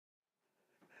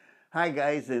Hi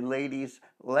guys and ladies.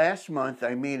 Last month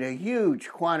I made a huge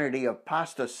quantity of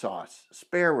pasta sauce,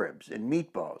 spare ribs, and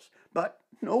meatballs, but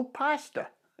no pasta.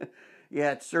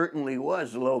 Yeah, it certainly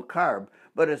was low carb,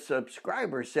 but a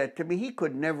subscriber said to me he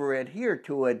could never adhere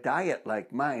to a diet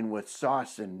like mine with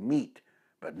sauce and meat,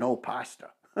 but no pasta.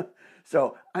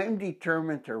 So I'm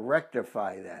determined to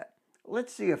rectify that.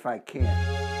 Let's see if I can.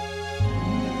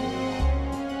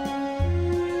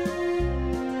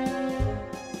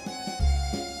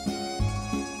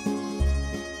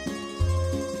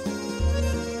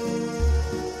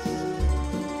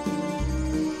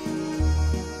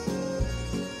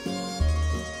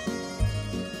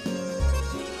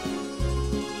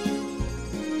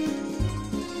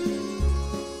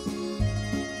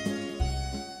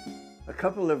 A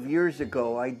couple of years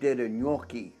ago, I did a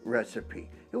gnocchi recipe.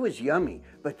 It was yummy,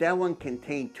 but that one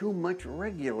contained too much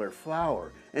regular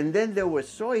flour. And then there was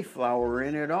soy flour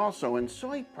in it also, and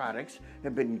soy products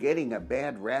have been getting a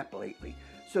bad rap lately.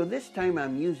 So this time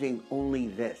I'm using only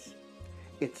this.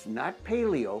 It's not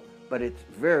paleo, but it's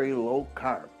very low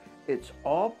carb. It's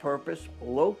all-purpose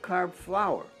low-carb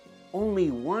flour,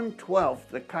 only 1/12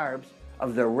 the carbs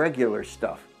of the regular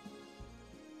stuff.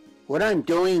 What I'm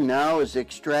doing now is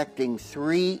extracting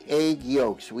 3 egg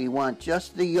yolks. We want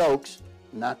just the yolks,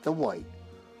 not the white.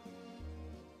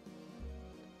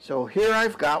 So here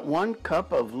I've got 1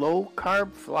 cup of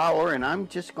low-carb flour, and I'm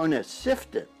just going to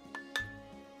sift it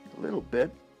a little bit.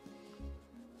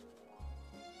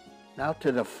 Now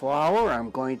to the flour, I'm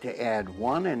going to add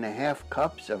 1½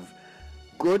 cups of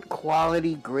good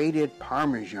quality grated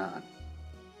Parmesan.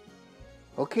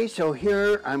 Okay, so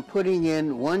here I'm putting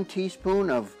in 1 teaspoon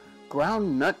of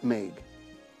ground nutmeg.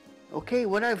 Okay,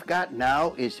 what I've got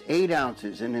now is 8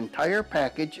 ounces, an entire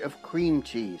package of cream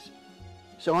cheese.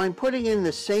 So I'm putting in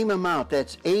the same amount,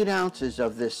 that's 8 ounces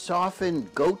of this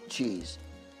softened goat cheese.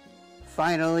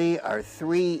 Finally, our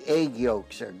 3 egg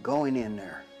yolks are going in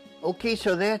there. Okay,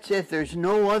 so that's it. There's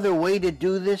no other way to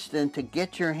do this than to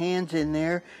get your hands in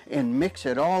there and mix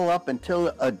it all up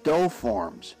until a dough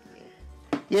forms.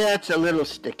 Yeah, it's a little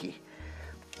sticky.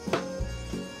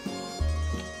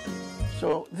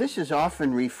 So this is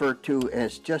often referred to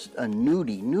as just a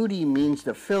gnudi. Gnudi means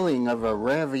the filling of a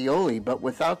ravioli, but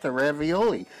without the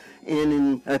ravioli. And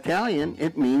in Italian,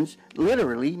 it means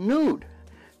literally nude,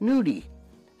 gnudi.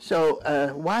 So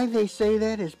why they say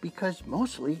that is because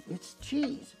mostly it's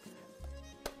cheese.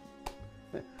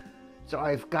 So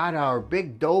I've got our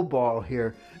big dough ball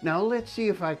here. Now let's see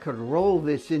if I could roll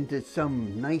this into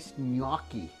some nice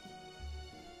gnocchi.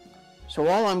 So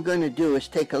all I'm going to do is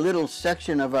take a little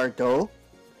section of our dough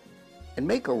and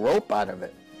make a rope out of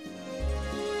it.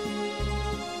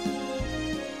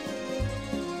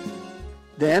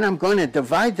 Then I'm going to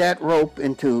divide that rope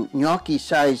into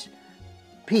gnocchi-sized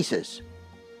pieces.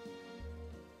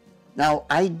 Now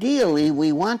ideally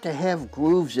we want to have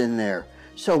grooves in there.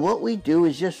 So what we do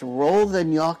is just roll the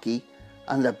gnocchi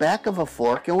on the back of a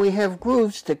fork, and we have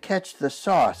grooves to catch the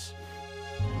sauce.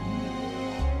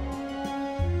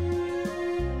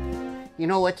 You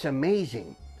know what's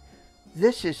amazing?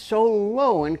 This is so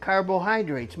low in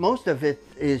carbohydrates. Most of it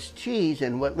is cheese,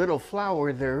 and what little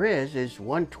flour there is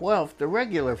 1/12 the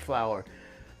regular flour.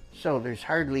 So there's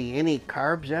hardly any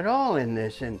carbs at all in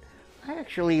this, and I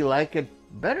actually like it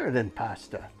better than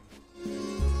pasta.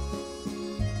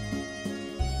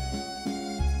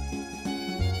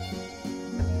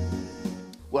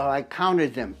 Well, I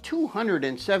counted them,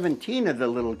 217 of the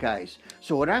little guys.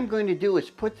 So what I'm going to do is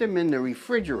put them in the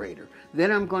refrigerator.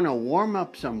 Then I'm going to warm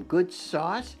up some good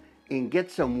sauce and get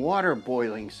some water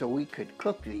boiling so we could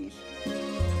cook these.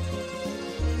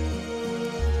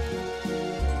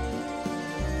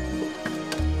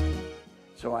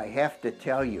 So I have to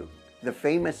tell you, the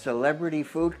famous celebrity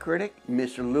food critic,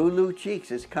 Miss Lulu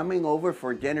Cheeks, is coming over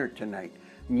for dinner tonight.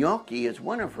 Gnocchi is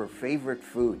one of her favorite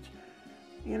foods.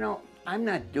 You know, I'm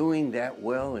not doing that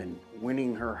well in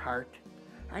winning her heart.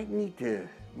 I need to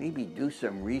maybe do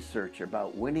some research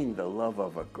about winning the love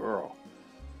of a girl.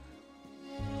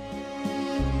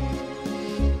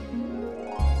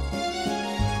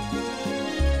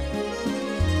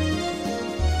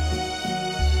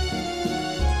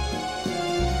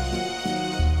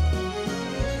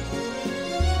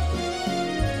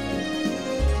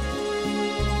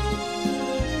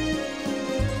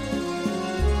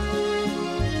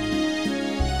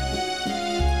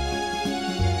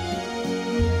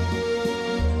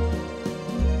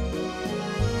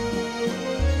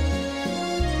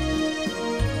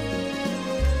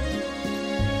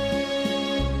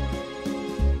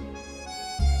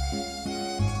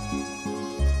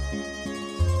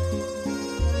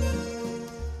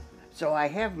 So I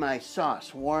have my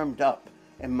sauce warmed up,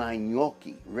 and my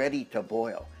gnocchi ready to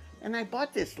boil. And I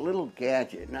bought this little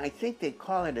gadget, and I think they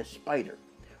call it a spider.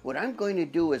 What I'm going to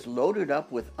do is load it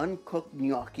up with uncooked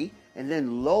gnocchi and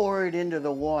then lower it into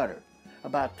the water.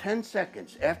 About 10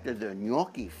 seconds after the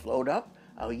gnocchi float up,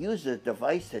 I'll use the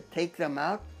device to take them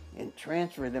out and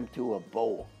transfer them to a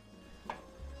bowl.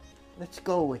 Let's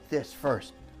go with this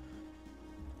first.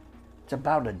 It's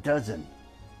about a dozen.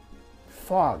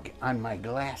 Fog on my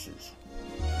glasses.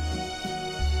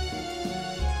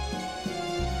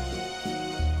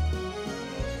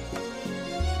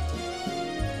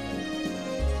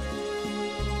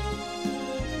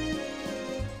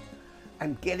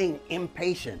 I'm getting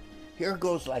impatient. Here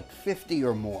goes like 50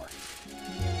 or more.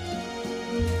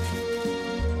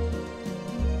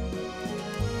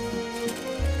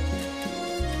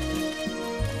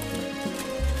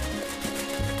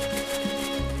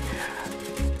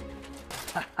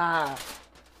 Haha,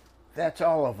 that's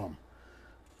all of them.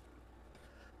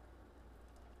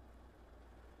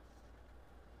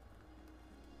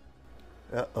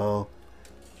 Uh-oh,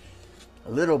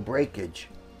 a little breakage.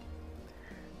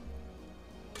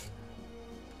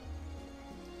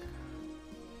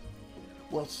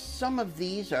 Well, some of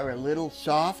these are a little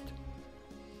soft,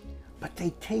 but they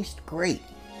taste great.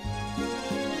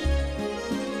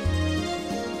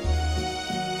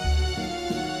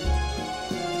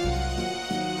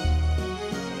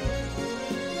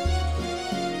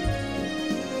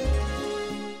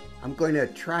 I'm going to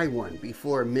try one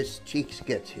before Miss Cheeks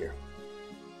gets here.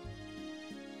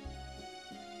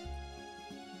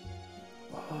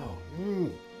 Oh,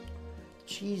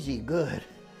 cheesy good.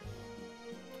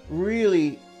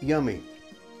 Really yummy.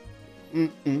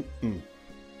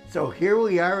 So here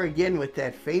we are again with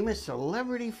that famous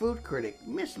celebrity food critic,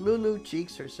 Miss Lulu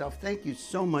Cheeks herself. Thank you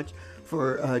so much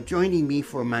for joining me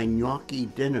for my gnocchi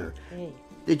dinner. Hey.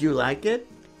 Did you like it?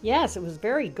 Yes, it was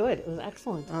very good. It was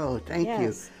excellent. Oh, thank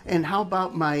you. And how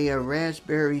about my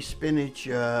raspberry spinach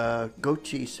goat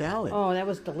cheese salad? Oh, that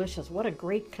was delicious. What a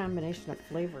great combination of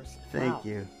flavors. Thank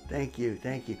you.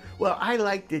 Well, I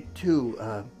liked it too.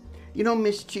 You know,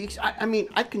 Miss Cheeks, I mean,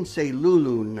 I can say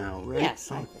Lulu now, right? Yes,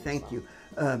 I thank you.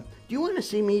 Do you want to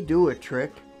see me do a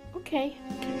trick? Okay.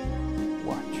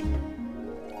 Watch.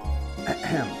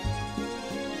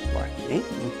 Watch, see?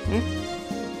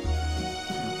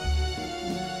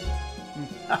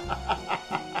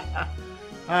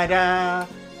 Ta-da!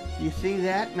 You see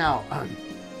that? Now,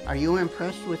 are you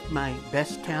impressed with my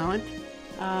best talent?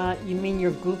 You mean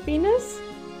your goofiness?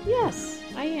 Yes,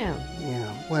 I am.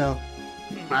 Yeah, well,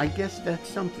 I guess that's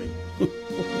something.